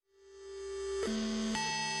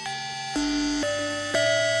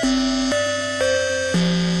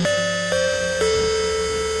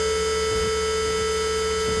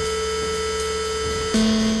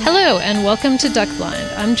Hello, and welcome to Duck Blind.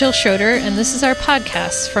 I'm Jill Schroeder, and this is our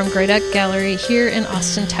podcast from Grey Duck Gallery here in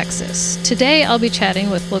Austin, Texas. Today, I'll be chatting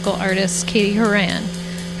with local artist Katie Horan.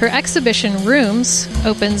 Her exhibition, Rooms,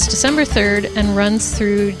 opens December 3rd and runs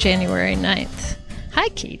through January 9th. Hi,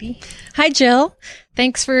 Katie. Hi, Jill.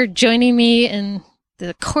 Thanks for joining me in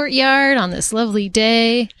the courtyard on this lovely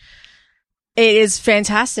day. It is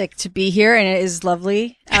fantastic to be here, and it is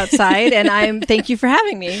lovely outside, and thank you for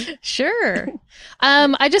having me. Sure.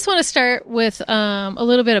 I just want to start with a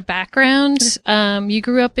little bit of background. You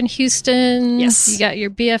grew up in Houston. Yes. You got your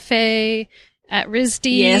BFA at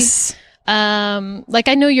RISD. Yes.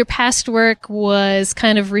 I know your past work was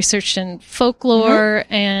kind of researched in folklore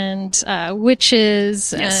and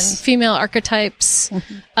witches and female archetypes.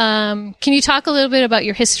 Can you talk a little bit about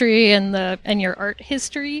your history and your art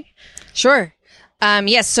history? Sure.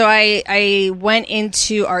 Yes. So I went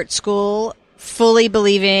into art school fully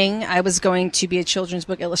believing I was going to be a children's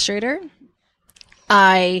book illustrator.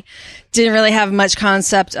 I didn't really have much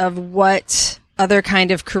concept of what other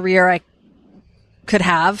kind of career I could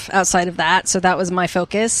have outside of that. So that was my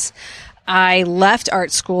focus. I left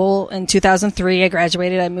art school in 2003. I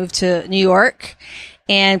graduated. I moved to New York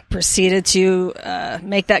and proceeded to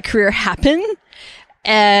make that career happen,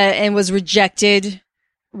 and was rejected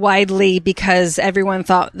widely because everyone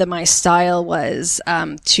thought that my style was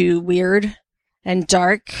too weird and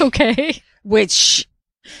dark. Okay. Which,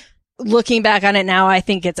 looking back on it now, I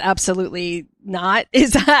think it's absolutely not.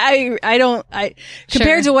 Compared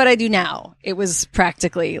to what I do now, it was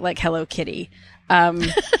practically like Hello Kitty.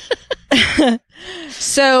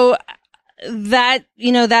 So that,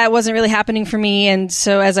 that wasn't really happening for me. And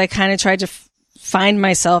so as I kind of tried to find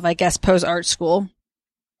myself, I guess, post art school,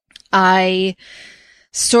 I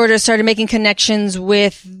sort of started making connections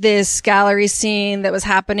with this gallery scene that was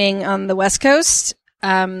happening on the West Coast.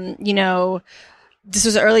 This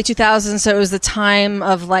was early 2000s, so it was the time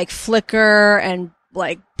of like Flickr and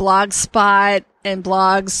like Blogspot and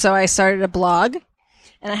blogs. So I started a blog,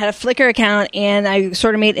 and I had a Flickr account, and I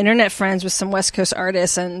sort of made internet friends with some West Coast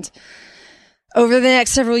artists. And over the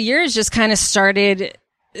next several years, just kind of started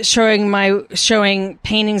showing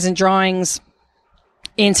paintings and drawings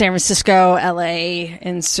in San Francisco, LA,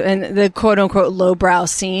 and the quote unquote lowbrow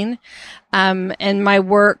scene. And my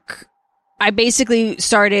work, I basically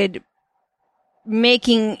started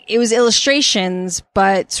making, it was illustrations,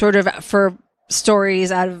 but sort of for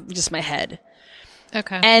stories out of just my head.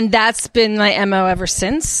 Okay. And that's been my MO ever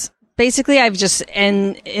since. Basically, I've just,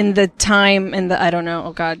 in the time, I don't know,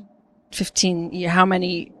 oh God, 15, how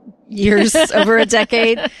many years, over a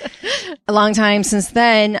decade, a long time since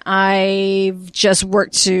then, I've just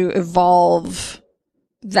worked to evolve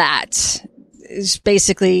that. It's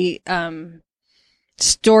basically,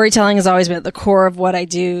 storytelling has always been at the core of what I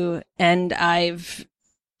do, and I've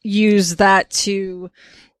used that to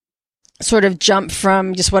sort of jump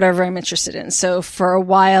from just whatever I'm interested in. So for a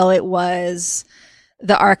while, it was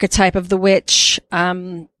the archetype of the witch.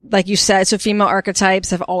 Like you said, so female archetypes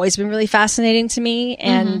have always been really fascinating to me.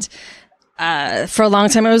 And for a long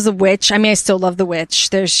time, it was the witch. I mean, I still love the witch.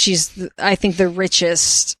 She's, I think, the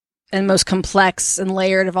richest and most complex and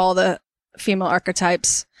layered of all the female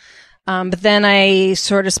archetypes. But then I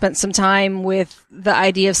sort of spent some time with the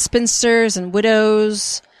idea of spinsters and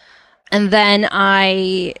widows. And then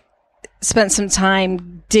I spent some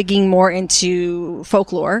time digging more into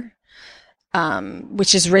folklore,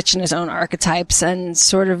 which is rich in its own archetypes, and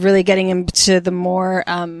sort of really getting into the more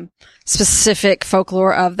specific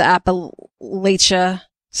folklore of the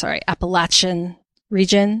Appalachian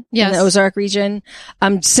region, in the Ozark region.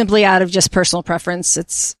 Simply out of just personal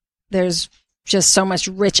preference. There's just so much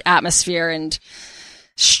rich atmosphere and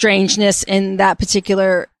strangeness in that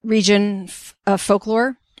particular region of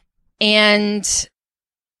folklore. And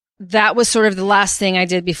that was sort of the last thing I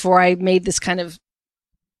did before I made this kind of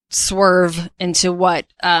swerve into what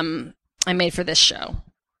I made for this show.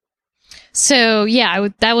 So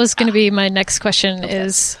that was going to be my next question. Okay.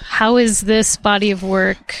 Is how is this body of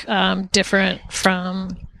work different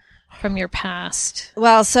from your past?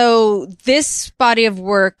 Well, so this body of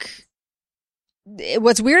work,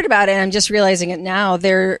 what's weird about it, and I'm just realizing it now,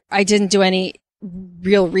 I didn't do any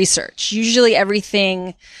real research. Usually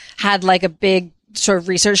everything had like a big sort of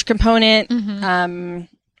research component.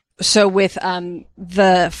 So with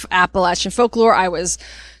the Appalachian folklore, I was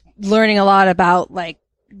learning a lot about like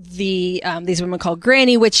these women called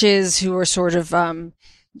granny witches, who were sort of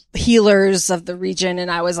healers of the region,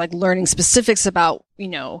 and I was like learning specifics about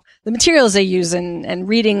the materials they use and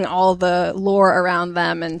reading all the lore around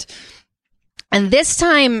them. And this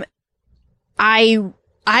time, I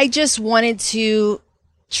just wanted to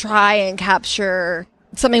try and capture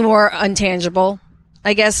something more untangible.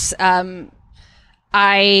 I guess at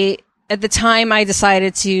the time I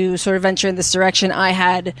decided to sort of venture in this direction, I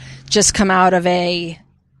had just come out of a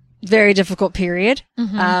very difficult period.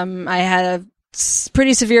 I had a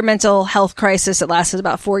pretty severe mental health crisis that lasted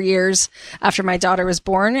about 4 years after my daughter was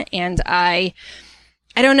born. And I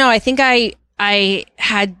don't know, I think I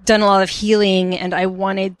had done a lot of healing, and I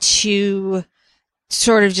wanted to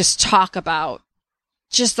sort of just talk about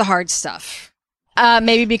just the hard stuff.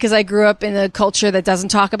 Maybe because I grew up in a culture that doesn't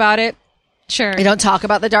talk about it. Sure. We don't talk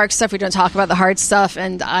about the dark stuff. We don't talk about the hard stuff.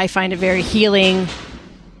 And I find it very healing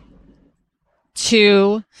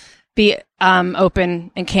to be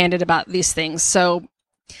open and candid about these things. So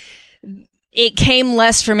it came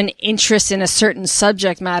less from an interest in a certain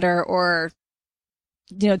subject matter or,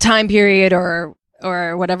 time period or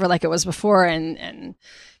whatever, like it was before, and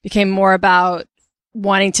became more about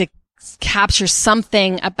wanting to capture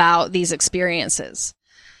something about these experiences.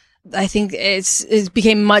 I think it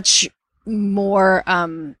became much more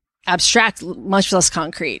abstract, much less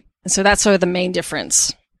concrete. And so that's sort of the main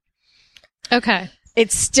difference. Okay.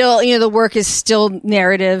 It's still, the work is still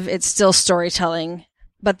narrative. It's still storytelling,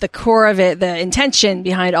 but the core of it, the intention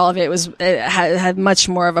behind all of it had much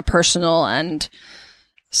more of a personal and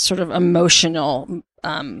sort of emotional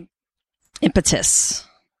impetus.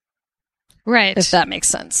 Right. If that makes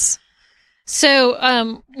sense.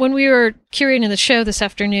 So, when we were curating the show this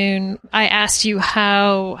afternoon, I asked you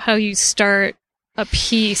how you start a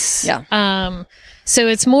piece. Yeah. So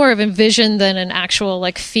it's more of a vision than an actual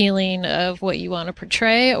feeling of what you want to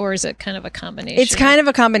portray, or is it kind of a combination? It's kind of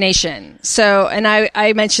a combination. So, and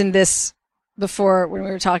I mentioned this before when we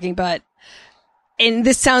were talking, and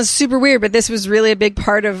this sounds super weird, but this was really a big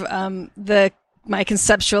part of my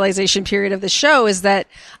conceptualization period of the show, is that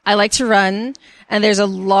I like to run, and there's a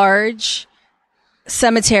large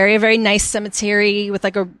cemetery, a very nice cemetery with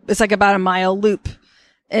it's like about a mile loop.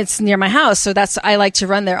 It's near my house. So I like to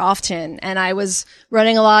run there often. And I was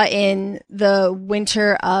running a lot in the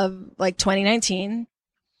winter of 2019.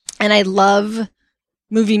 And I love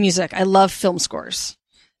movie music. I love film scores.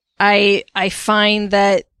 I find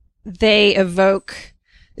that they evoke,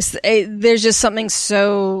 there's just something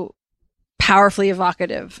so powerfully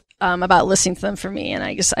evocative about listening to them for me. And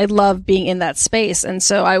I love being in that space. And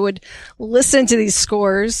so I would listen to these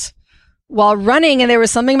scores while running, and there was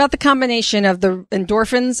something about the combination of the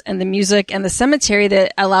endorphins and the music and the cemetery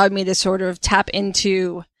that allowed me to sort of tap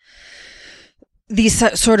into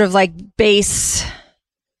these sort of base,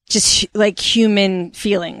 just human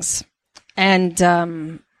feelings. And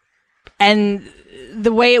the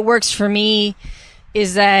way it works for me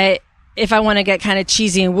is that if I want to get kind of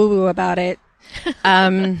cheesy and woo-woo about it,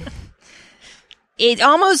 it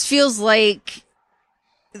almost feels like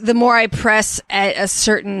the more I press at a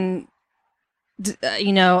certain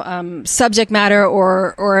subject matter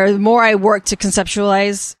or the more I work to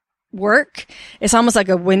conceptualize work, it's almost like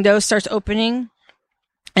a window starts opening,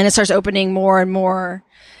 and it starts opening more and more.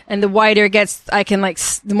 And the wider it gets,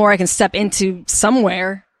 the more I can step into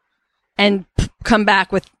somewhere and come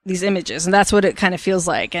back with these images. And that's what it kind of feels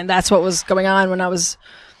like. And that's what was going on when I was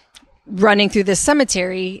running through this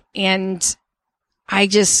cemetery. And I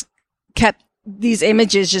just kept, these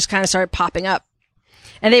images just kind of started popping up.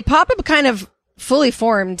 And they pop up kind of fully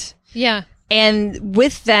formed. Yeah. And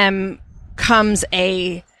with them comes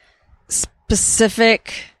a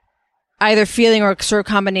specific either feeling or sort of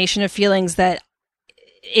combination of feelings that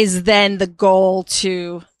is then the goal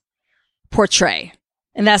to portray.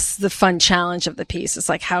 And that's the fun challenge of the piece. It's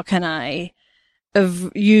like, how can I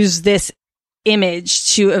use this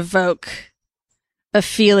image to evoke a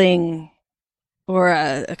feeling or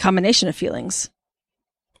a combination of feelings?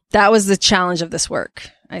 That was the challenge of this work,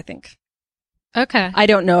 I think. Okay. I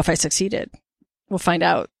don't know if I succeeded. We'll find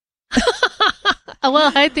out.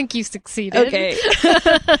 Well, I think you succeeded. Okay.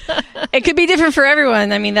 It could be different for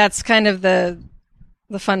everyone. I mean, that's kind of the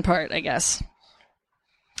fun part, I guess.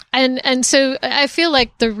 And so I feel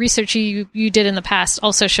like the research you did in the past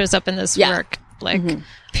also shows up in this work,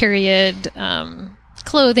 period,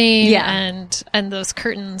 clothing and those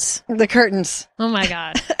curtains. The curtains. Oh my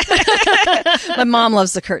God. My mom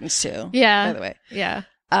loves the curtains too. Yeah. By the way. Yeah.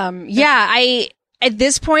 At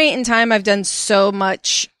this point in time, I've done so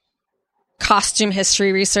much costume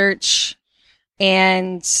history research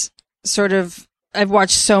and I've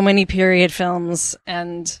watched so many period films,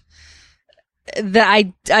 and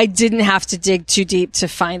that I didn't have to dig too deep to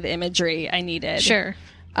find the imagery I needed. Sure.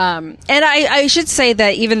 And I should say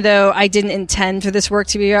that even though I didn't intend for this work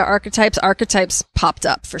to be about archetypes popped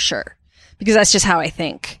up for sure, because that's just how I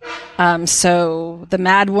think. So the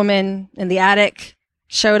mad woman in the attic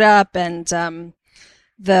showed up, and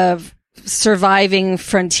the surviving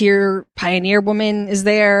frontier pioneer woman is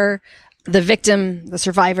there, the victim, the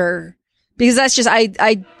survivor, because that's just,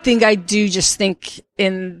 I think I do just think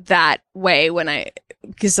in that way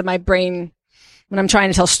because of my brain, when I'm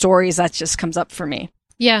trying to tell stories, that just comes up for me.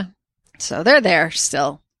 Yeah. So they're there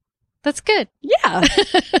still. That's good. Yeah.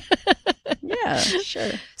 Yeah,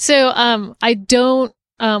 sure. So, I don't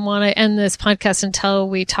want to end this podcast until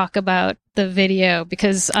we talk about the video,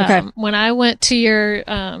 because when I went to your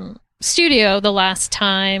studio the last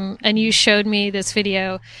time and you showed me this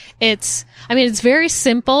video, it's very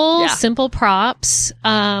simple, simple props,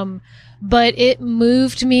 but it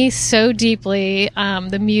moved me so deeply.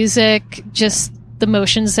 The music, just the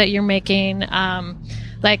motions that you're making,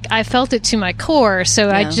 like I felt it to my core. So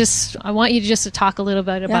I want you just to talk a little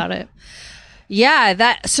bit about it. Yeah,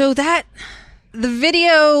 the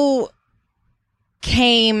video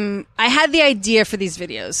I had the idea for these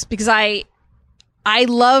videos because I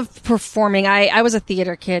love performing. I was a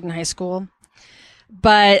theater kid in high school,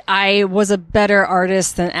 but I was a better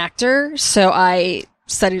artist than actor. So I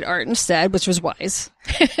studied art instead, which was wise.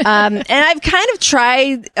 And I've kind of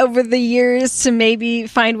tried over the years to maybe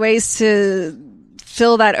find ways to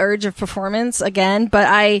fill that urge of performance again. But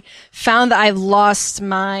I found that I've lost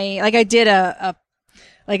I did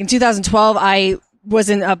in 2012, I was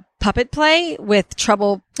in a puppet play with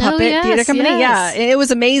Trouble Puppet Theater Company. Yes. Yeah. It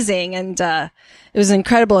was amazing. And, it was an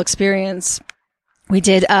incredible experience. We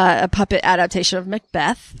did a puppet adaptation of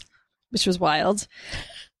Macbeth, which was wild.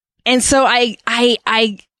 And so I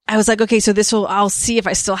was like, okay, so I'll see if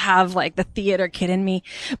I still have like the theater kid in me.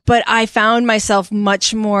 But I found myself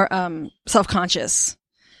much more, self-conscious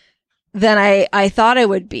than I thought I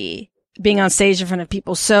would be being on stage in front of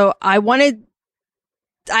people. So I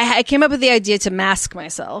came up with the idea to mask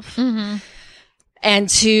myself and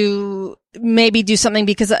to maybe do something,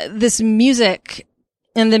 because this music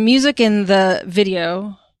and the music in the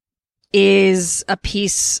video is a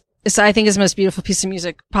piece. I think is the most beautiful piece of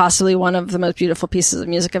music, possibly one of the most beautiful pieces of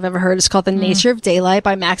music I've ever heard. It's called The Nature of Daylight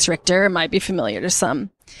by Max Richter. It might be familiar to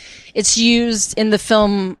some. It's used in the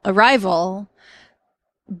film Arrival,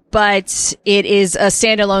 but it is a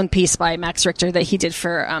standalone piece by Max Richter that he did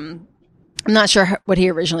for, I'm not sure what he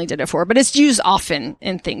originally did it for, but it's used often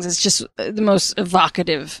in things. It's just the most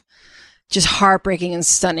evocative, just heartbreaking and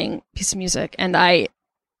stunning piece of music. And I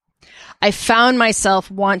found myself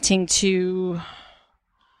wanting to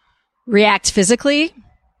react physically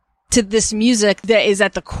to this music that is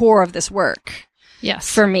at the core of this work. Yes.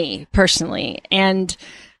 For me personally. And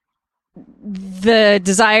the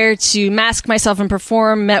desire to mask myself and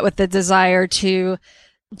perform met with the desire to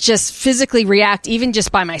just physically react, even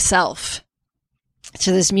just by myself,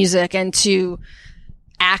 to this music and to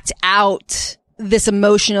act out this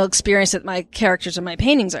emotional experience that my characters and my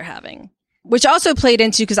paintings are having, which also played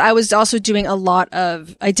into, because I was also doing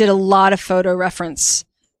I did a lot of photo reference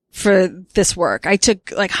for this work. I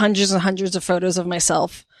took like hundreds and hundreds of photos of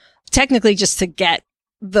myself, technically just to get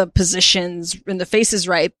the positions and the faces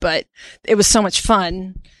right, but it was so much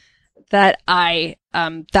fun that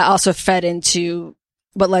that also fed into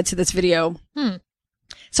what led to this video.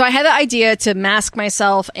 So I had the idea to mask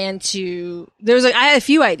myself and I had a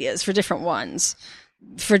few ideas for different ones,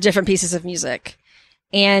 for different pieces of music.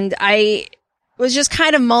 And I was just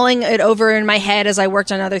kind of mulling it over in my head as I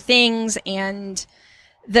worked on other things. And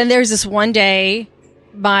then there's this one day,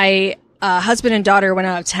 my husband and daughter went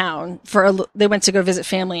out of town they went to go visit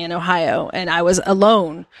family in Ohio, and I was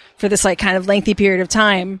alone for this like kind of lengthy period of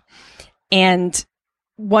time. And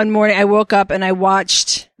one morning I woke up and I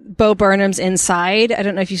watched Bo Burnham's Inside. I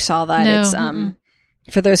don't know if you saw that. No.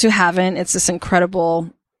 It's, for those who haven't, it's this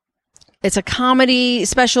incredible, it's a comedy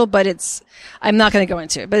special, but I'm not going to go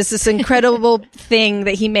into it, but it's this incredible thing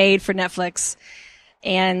that he made for Netflix.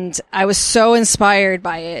 And I was so inspired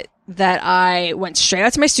by it that I went straight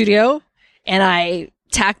out to my studio and I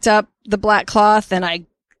tacked up the black cloth, and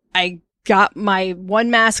I got my one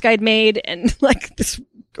mask I'd made, and like this,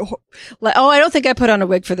 I don't think I put on a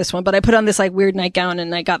wig for this one, but I put on this like weird nightgown,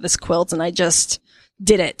 and I got this quilt, and I just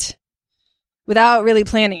did it without really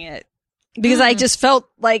planning it, because I just felt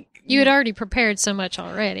like you had already prepared so much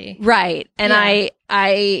already. Right. And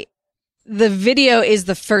the video is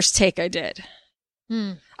the first take I did.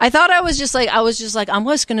 I thought I was just like, I'm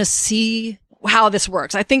just going to see how this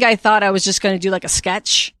works. I think I thought I was just going to do like a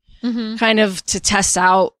sketch kind of to test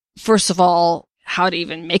out, first of all, how to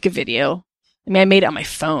even make a video. I mean, I made it on my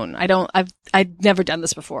phone. I've never done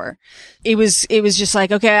this before. It was just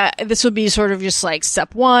like, okay, this would be sort of just like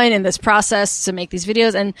step one in this process to make these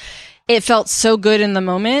videos. And it felt so good in the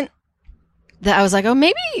moment that I was like, oh,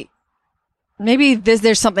 maybe maybe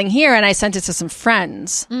there's something here. And I sent it to some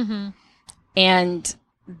friends and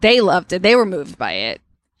they loved it. They were moved by it.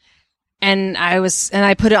 And I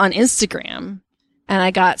put it on Instagram and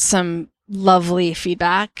I got some lovely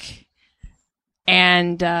feedback.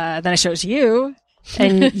 And then I showed it to you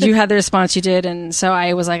and you had the response you did. And so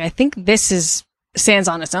I was like, I think this stands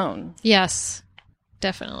on its own. Yes,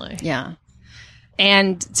 definitely. Yeah.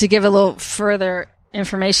 And to give a little further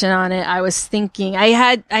information on it, I was thinking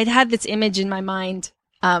I'd had this image in my mind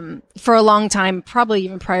for a long time, probably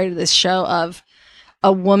even prior to this show, of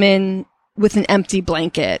a woman with an empty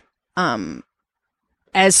blanket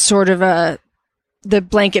as sort of the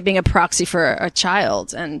blanket being a proxy for a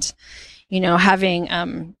child. And,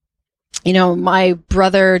 having, my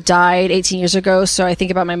brother died 18 years ago. So I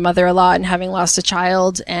think about my mother a lot and having lost a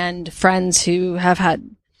child, and friends who have had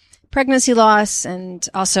pregnancy loss. And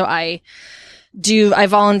also I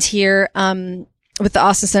volunteer with the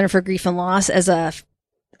Austin Center for Grief and Loss as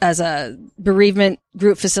a bereavement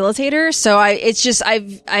group facilitator. So I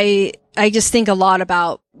just think a lot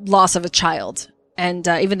about loss of a child. And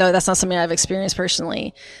even though that's not something I've experienced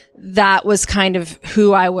personally, that was kind of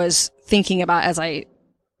who I was thinking about as I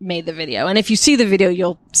made the video. And if you see the video,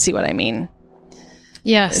 you'll see what I mean.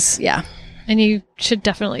 Yes. Yeah. And you should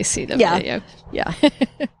definitely see the video. Yeah.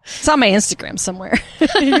 It's on my Instagram somewhere.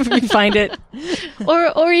 You can find it.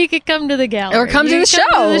 Or you could come to the gallery. Or come to the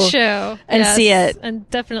show. And see it. And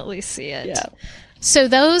definitely see it. Yeah. So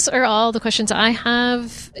those are all the questions I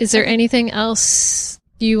have. Is there anything else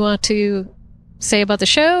you want to say about the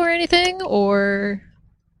show or anything? Or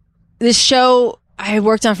this show I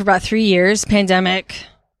worked on for about 3 years, pandemic,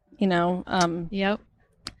 Yep.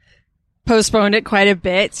 Postponed it quite a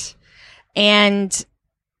bit. And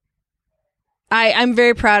I'm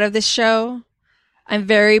very proud of this show. I'm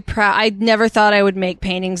very proud. I never thought I would make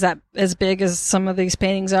paintings that as big as some of these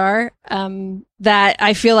paintings are. That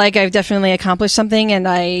I feel like I've definitely accomplished something, and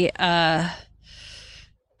I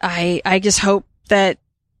just hope that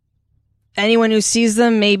anyone who sees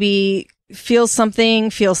them maybe feels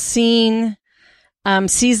something, feels seen,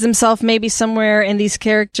 sees themselves maybe somewhere in these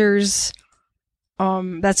characters.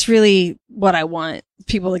 That's really what I want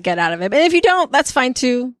people to get out of it. And if you don't, that's fine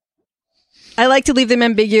too. I like to leave them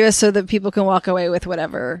ambiguous so that people can walk away with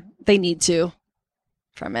whatever they need to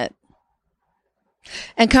from it.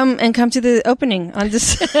 And come to the opening on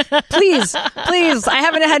this. Please. I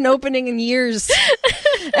haven't had an opening in years.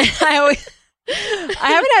 And I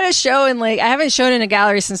haven't had a show I haven't shown in a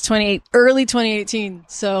gallery since early 2018.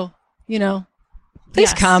 So,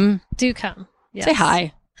 please come. Do come. Yes. Say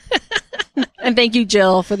hi. And thank you,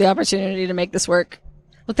 Jill, for the opportunity to make this work.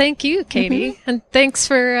 Well, thank you, Katie. And thanks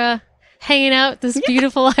for hanging out this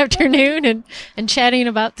beautiful afternoon and chatting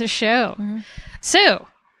about the show. So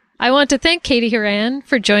I want to thank Katie Horan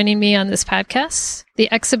for joining me on this podcast.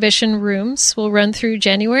 The exhibition Rooms will run through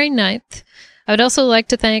January 9th. I would also like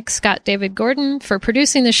to thank Scott David Gordon for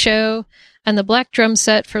producing the show and the Black Drum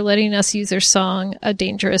Set for letting us use their song, A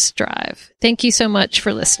Dangerous Drive. Thank you so much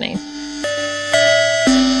for listening.